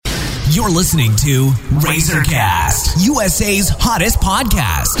You're listening to Razorcast, USA's hottest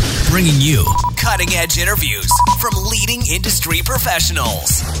podcast, bringing you cutting-edge interviews from leading industry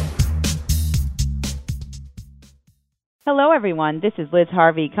professionals. Hello, everyone. This is Liz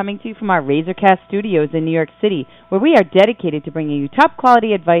Harvey coming to you from our Razorcast studios in New York City, where we are dedicated to bringing you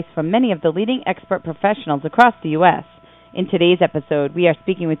top-quality advice from many of the leading expert professionals across the U.S. In today's episode, we are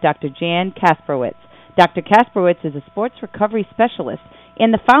speaking with Dr. Jan Kasprowicz. Dr. Kasprowicz is a sports recovery specialist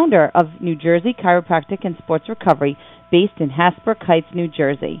and the founder of New Jersey Chiropractic and Sports Recovery, based in Hasbrook Heights, New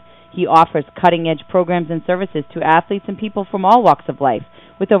Jersey. He offers cutting-edge programs and services to athletes and people from all walks of life.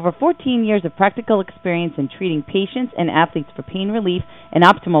 With over 14 years of practical experience in treating patients and athletes for pain relief and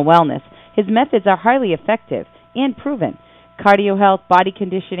optimal wellness, his methods are highly effective and proven. Cardio health, body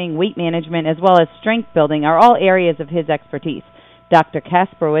conditioning, weight management, as well as strength building are all areas of his expertise. Dr.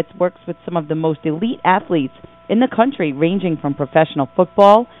 Kasprowicz works with some of the most elite athletes in the country, ranging from professional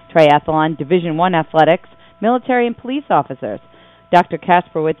football, triathlon, Division I athletics, military and police officers. Dr.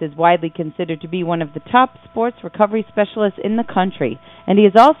 Kasprowicz is widely considered to be one of the top sports recovery specialists in the country, and he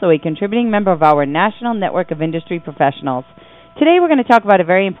is also a contributing member of our national network of industry professionals. Today we're going to talk about a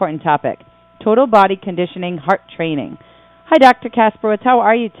very important topic, total body conditioning, heart training. Hi, Dr. Kasprowicz. How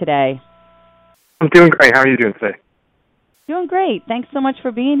are you today? I'm doing great. How are you doing today? Doing great. Thanks so much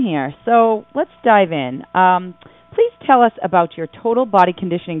for being here. So let's dive in. Please tell us about your total body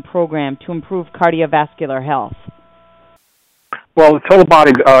conditioning program to improve cardiovascular health. Well, the total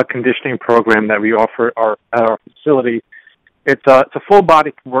body conditioning program that we offer at our facility, it's a full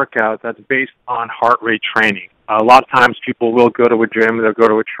body workout that's based on heart rate training. A lot of times people will go to a gym, they'll go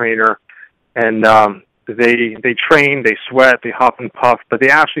to a trainer, and they train, they sweat, they huff and puff, but they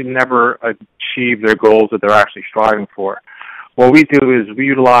actually never achieve their goals that they're actually striving for. What we do is we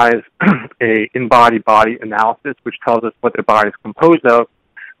utilize a in-body analysis, which tells us what their body is composed of.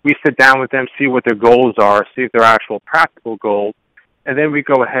 We sit down with them, see what their goals are, see if they're actual practical goals, and then we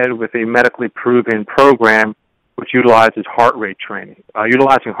go ahead with a medically proven program which utilizes heart rate training.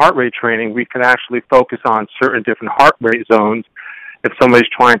 Utilizing heart rate training, we can actually focus on certain different heart rate zones. If somebody's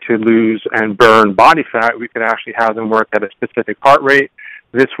trying to lose and burn body fat, we could actually have them work at a specific heart rate.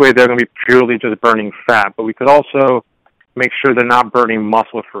 This way they're going to be purely just burning fat, but we could also make sure they're not burning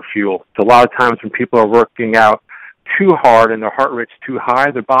muscle for fuel. So a lot of times when people are working out too hard and their heart rate's too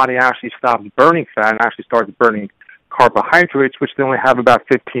high, their body actually stops burning fat and actually starts burning carbohydrates, which they only have about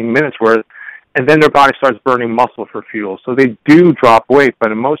 15 minutes worth, and then their body starts burning muscle for fuel. So they do drop weight,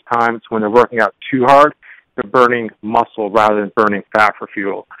 but in most times when they're working out too hard, they're burning muscle rather than burning fat for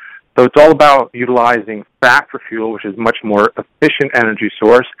fuel. So it's all about utilizing fat for fuel, which is much more efficient energy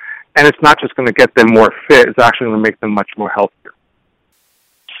source, and it's not just going to get them more fit, it's actually going to make them much more healthier.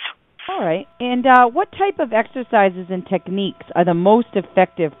 All right. And what type of exercises and techniques are the most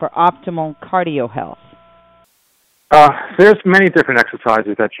effective for optimal cardio health? There's many different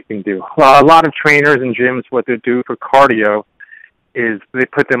exercises that you can do. A lot of trainers and gyms, what they do for cardio is they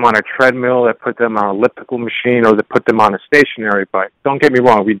put them on a treadmill, they put them on an elliptical machine, or they put them on a stationary bike. Don't get me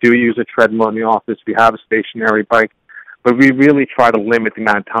wrong, we do use a treadmill in the office, we have a stationary bike, but we really try to limit the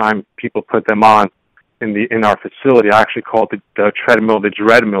amount of time people put them on in our facility. I actually call it the treadmill the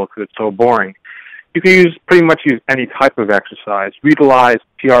dreadmill because it's so boring. You can pretty much use any type of exercise. We utilize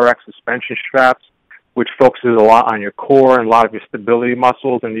TRX suspension straps, which focuses a lot on your core and a lot of your stability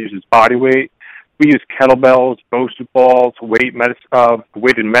muscles and uses body weight. We use kettlebells, Bosu balls, weighted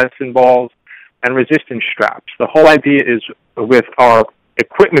medicine balls, and resistance straps. The whole idea is with our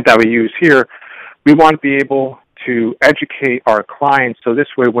equipment that we use here, we want to be able to educate our clients so this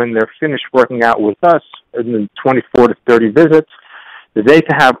way when they're finished working out with us in 24 to 30 visits, they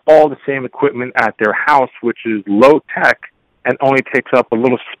can have all the same equipment at their house, which is low tech and only takes up a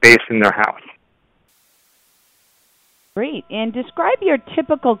little space in their house. Great. And describe your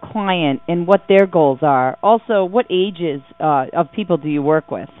typical client and what their goals are. Also, what ages of people do you work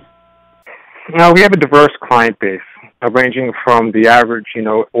with? Now, we have a diverse client base, ranging from the average,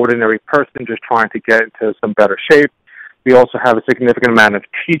 ordinary person just trying to get into some better shape. We also have a significant amount of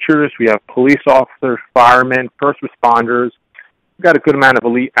teachers. We have police officers, firemen, first responders. We've got a good amount of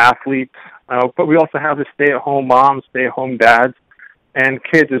elite athletes, but we also have the stay-at-home moms, stay-at-home dads, and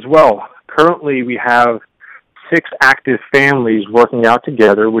kids as well. Currently, we have 6 active families working out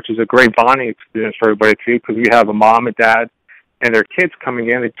together, which is a great bonding experience for everybody too, because we have a mom, a dad, and their kids coming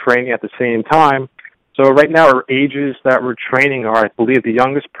in and training at the same time. So right now our ages that we're training are, I believe the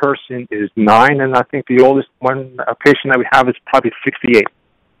youngest person is 9, and I think the oldest patient that we have is probably 68.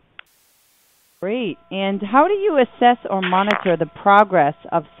 Great. And how do you assess or monitor the progress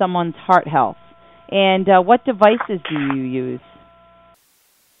of someone's heart health? And what devices do you use?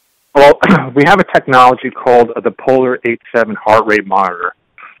 Well, we have a technology called the Polar 8-7 heart rate monitor.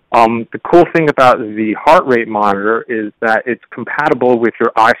 The cool thing about the heart rate monitor is that it's compatible with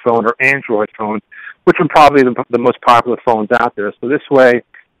your iPhone or Android phone, which are probably the most popular phones out there. So this way,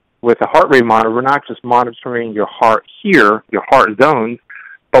 with a heart rate monitor, we're not just monitoring your heart here, your heart zones,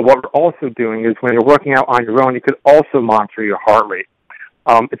 but what we're also doing is when you're working out on your own, you could also monitor your heart rate.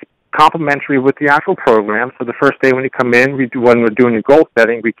 It's complementary with the actual program. So the first day when you come in, when we're doing your goal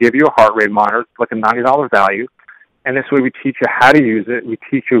setting, we give you a heart rate monitor. It's like a $90 value. And this way we teach you how to use it. We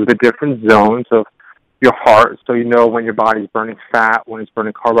teach you the different zones of your heart so you know when your body's burning fat, when it's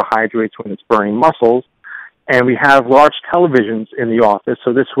burning carbohydrates, when it's burning muscles. And we have large televisions in the office,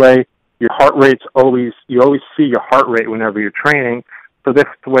 so this way your heart rate's you always see your heart rate whenever you're training. So this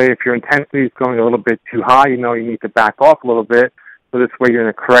way, if your intensity is going a little bit too high, you know you need to back off a little bit. So this way you're in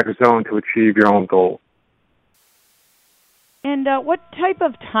the correct zone to achieve your own goal. And what type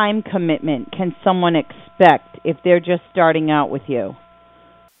of time commitment can someone expect if they're just starting out with you?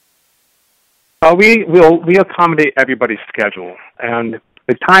 We accommodate everybody's schedule, and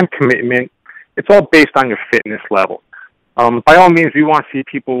the time commitment, it's all based on your fitness level. By all means, we want to see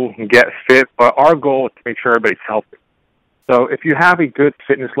people get fit, but our goal is to make sure everybody's healthy. So if you have a good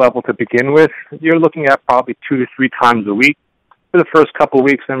fitness level to begin with, you're looking at probably 2 to 3 times a week for the first couple of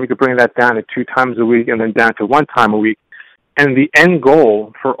weeks. Then we could bring that down to 2 times a week and then down to 1 time a week. And the end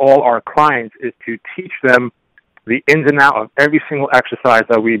goal for all our clients is to teach them the ins and outs of every single exercise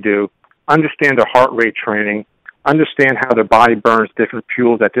that we do, understand their heart rate training, understand how their body burns different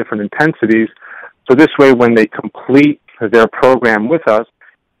fuels at different intensities. So this way, when they complete their program with us,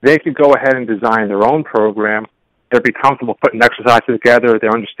 they could go ahead and design their own program. They'll be comfortable putting exercises together. They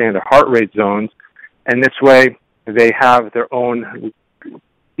understand their heart rate zones. And this way, they have their own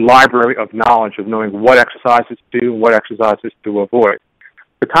library of knowledge of knowing what exercises to do and what exercises to avoid.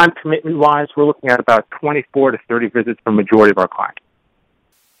 The time commitment-wise, we're looking at about 24 to 30 visits for the majority of our clients.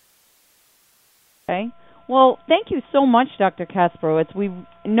 Okay. Well, thank you so much, Dr. Kasprowicz. We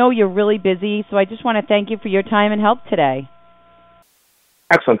know you're really busy, so I just want to thank you for your time and help today.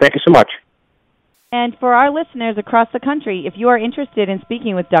 Excellent. Thank you so much. And for our listeners across the country, if you are interested in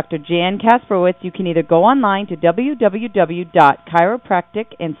speaking with Dr. Jan Kasprowicz, you can either go online to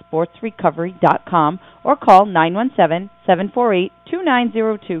www.chiropracticandsportsrecovery.com or call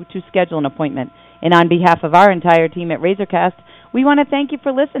 917-748-2902 to schedule an appointment. And on behalf of our entire team at Razorcast, we want to thank you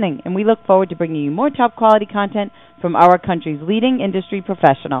for listening, and we look forward to bringing you more top-quality content from our country's leading industry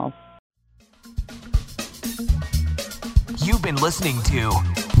professionals. You've been listening to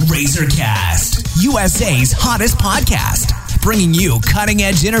Razorcast, USA's hottest podcast, bringing you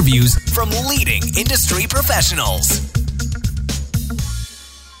cutting-edge interviews from leading industry professionals.